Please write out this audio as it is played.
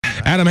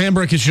Adam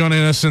Hambrick is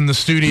joining us in the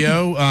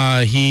studio.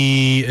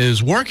 He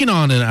is working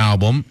on an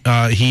album.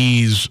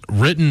 He's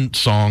written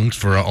songs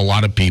for a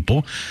lot of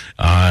people,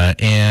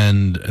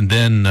 and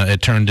then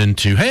it turned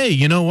into, hey,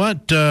 you know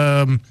what?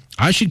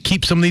 I should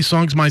keep some of these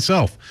songs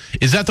myself.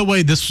 Is that the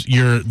way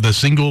the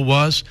single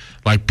was?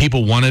 Like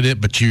people wanted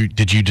it, but you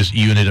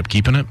ended up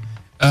keeping it?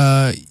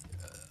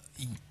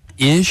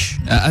 Ish.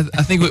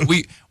 I think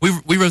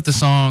we wrote the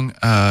song.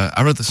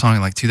 I wrote the song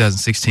in like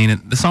 2016,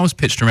 and the song was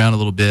pitched around a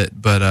little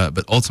bit, but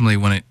ultimately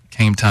when it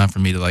came time for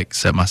me to like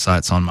set my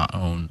sights on my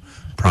own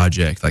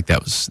project, like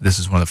this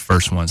is one of the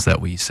first ones that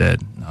we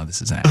said, no,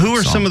 this is an Who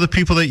are song. some of the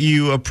people that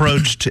you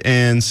approached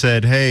and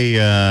said, hey,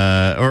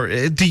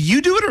 or do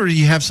you do it, or do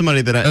you have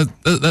somebody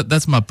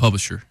that's my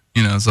publisher?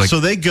 You know, it's like, so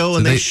they go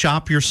and they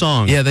shop your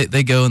song. Yeah,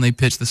 they go and they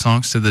pitch the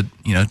songs to the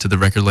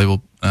record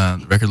label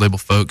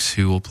folks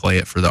who will play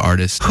it for the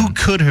artist. Who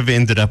could have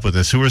ended up with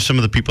this? Who were some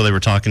of the people they were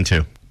talking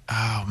to?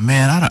 Oh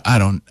man, I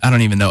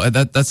don't even know.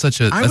 That's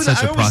such a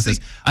process.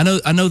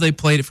 I know they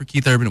played it for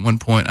Keith Urban at one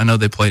point. I know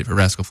they played it for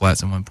Rascal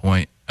Flatts at one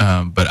point.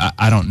 But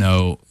I don't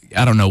know.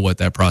 I don't know what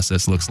that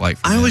process looks like.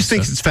 I always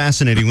think it's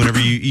fascinating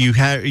whenever you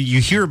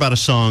hear about a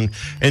song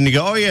and you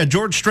go, oh yeah,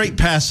 George Strait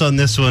passed on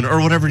this one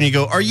or whatever, and you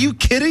go, are you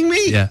kidding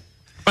me? Yeah.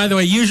 By the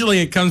way, usually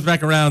it comes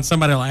back around.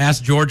 Somebody will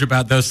ask George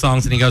about those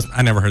songs, and he goes,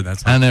 "I never heard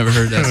that song." I never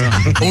heard that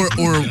song.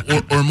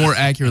 or more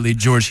accurately,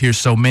 George hears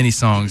so many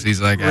songs,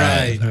 he's like,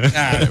 right.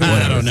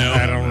 I don't know.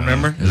 I don't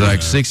remember. He's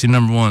like 60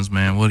 number ones,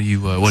 man. What do you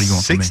want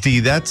 60, from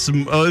me? that's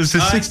is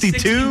it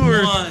 62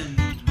 or? I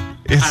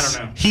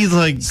don't know. He's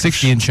like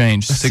 60 and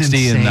change.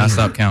 60 and I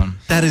stop counting.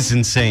 That is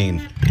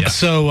insane. Yeah.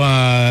 So,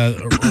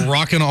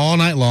 "Rockin' All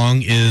Night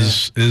Long"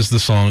 is the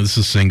song. This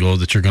is a single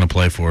that you're going to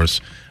play for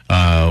us.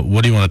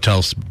 What do you want to tell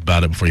us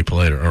about it before you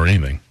play it, or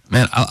anything?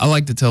 Man, I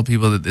like to tell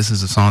people that this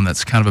is a song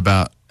that's kind of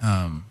about,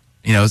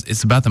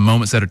 it's about the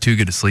moments that are too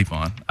good to sleep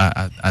on.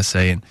 I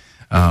say, and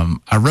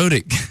I wrote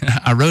it.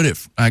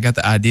 I got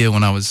the idea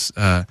when I was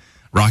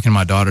rocking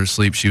my daughter to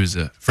sleep. She was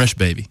a fresh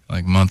baby,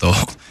 like a month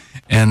old,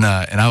 and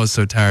I was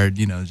so tired,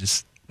 you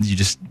just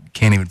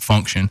can't even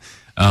function.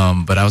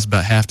 But I was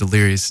about half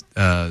delirious,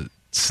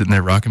 sitting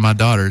there rocking my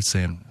daughter,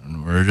 saying,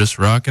 "We're just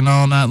rocking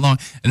all night long."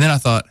 And then I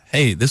thought,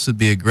 hey, this would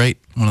be a great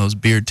one of those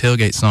beard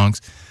tailgate songs.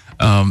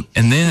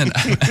 And then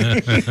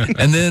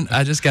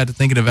I just got to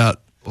thinking about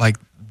like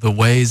the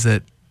ways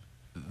that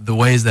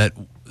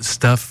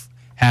stuff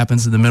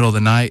happens in the middle of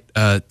the night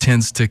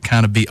tends to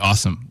kind of be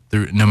awesome,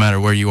 no matter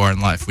where you are in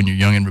life, when you're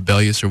young and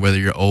rebellious or whether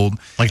you're old,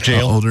 like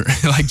jail, older,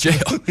 like jail.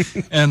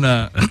 And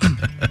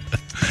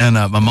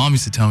my mom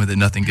used to tell me that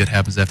nothing good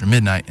happens after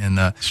midnight, and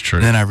it's true.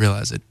 And then I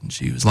realized that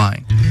she was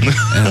lying,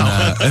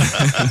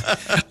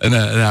 and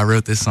I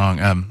wrote this song.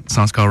 The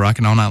song's called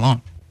 "Rockin' All Night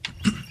Long."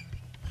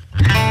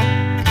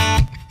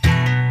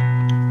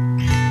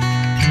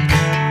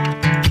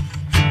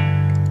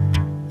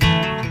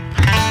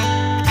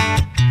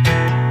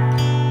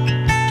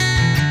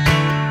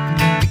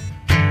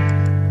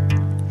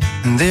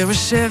 There were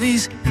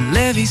Chevys and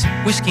Levies,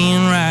 whiskey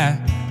and rye,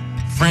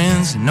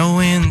 friends and no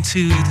end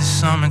to the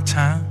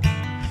summertime.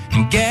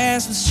 And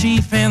gas was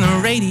cheap and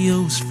the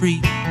radio was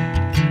free.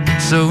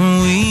 So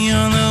we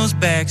on those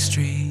back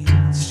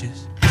streets,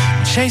 just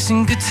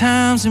chasing good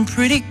times and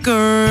pretty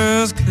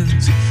girls.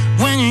 'Cause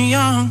when you're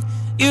young,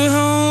 your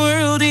whole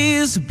world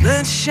is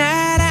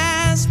bloodshot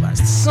eyes. Watch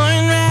the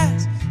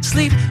sunrise,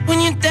 sleep when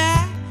you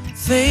die,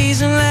 phase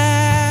and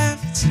laugh.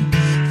 It's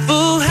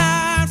full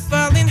heart,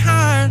 falling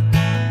hard,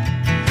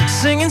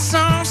 singing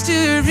songs to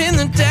her in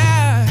the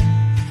dark,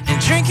 and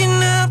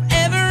drinking up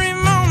every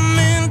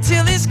moment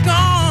till it's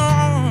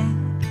gone,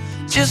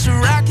 just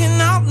rocking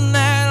all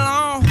night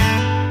long.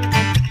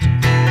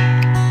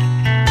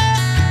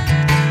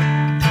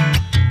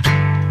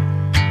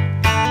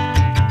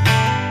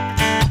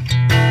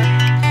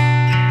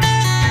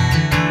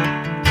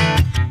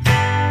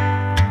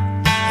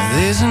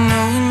 There's a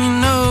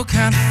know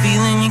kind of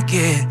feeling you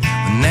get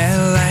when that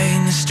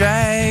lightning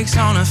strikes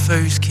on a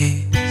first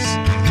kiss.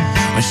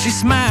 When she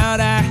smiled,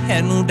 I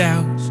had no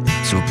doubts,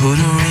 so I put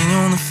a ring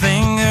on the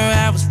finger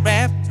I was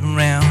wrapped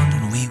around,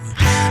 and we were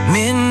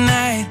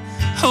midnight,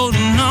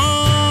 holding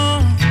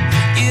on,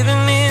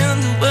 giving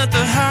in to what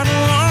the heart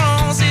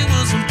wants. It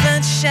was some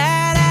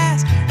bloodshot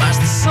eyes, watch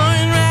the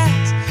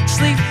sunrise,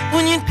 sleep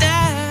when you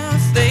die,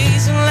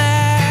 face and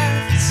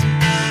laughs,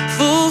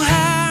 full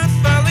heart,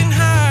 falling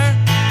hard,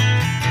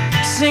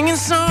 singing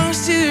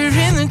songs to her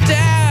in the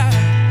dark,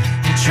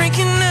 and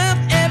drinking up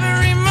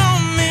every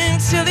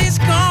moment till it's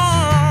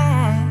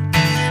gone.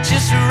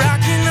 Just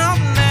rocking all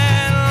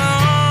night long.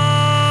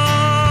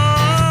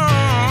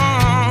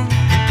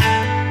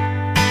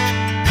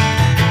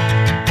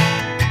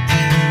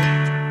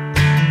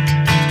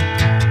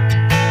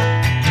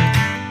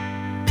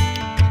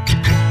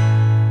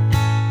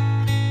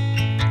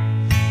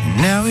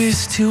 Now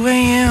it's 2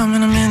 a.m.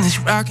 and I'm in this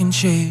rocking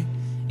chair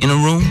in a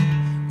room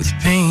with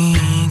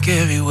pink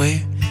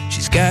everywhere.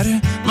 She's got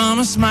her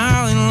mama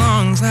smiling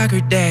lungs like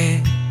her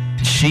dad.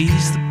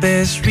 She's the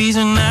best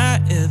reason I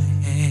ever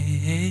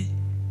had.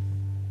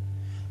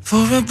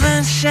 For a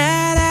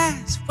bloodshot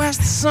eyes, watch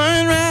the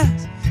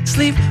sunrise.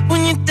 Sleep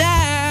when you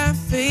die,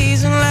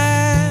 phase and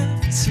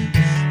laugh. It's a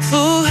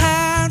full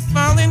heart,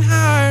 falling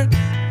hard.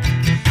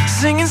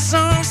 Singing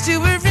songs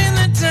to her in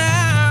the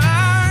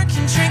dark.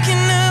 And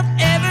drinking up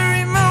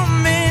every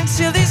moment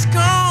till it's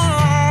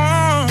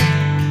gone.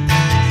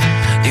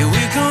 Yeah,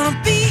 we're gonna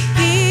be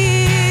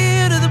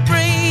here to the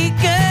break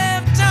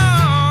of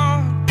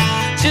dawn.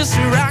 Just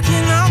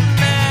rocking all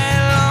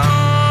night long.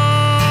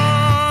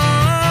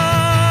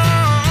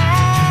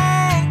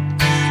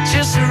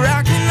 Just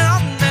rocking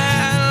all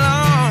night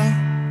long.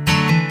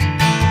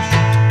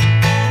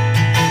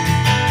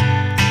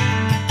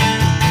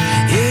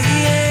 Yeah,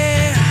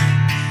 yeah.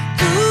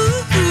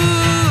 Ooh,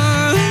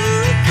 ooh,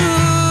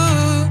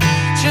 ooh.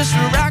 Just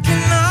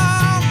rocking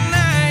all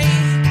night.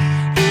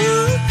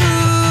 Ooh,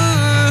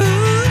 ooh,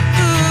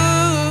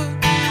 ooh.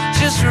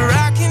 Just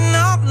rocking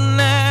all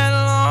night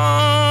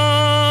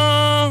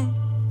long.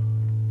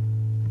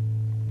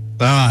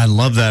 Oh, I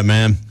love that,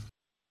 man.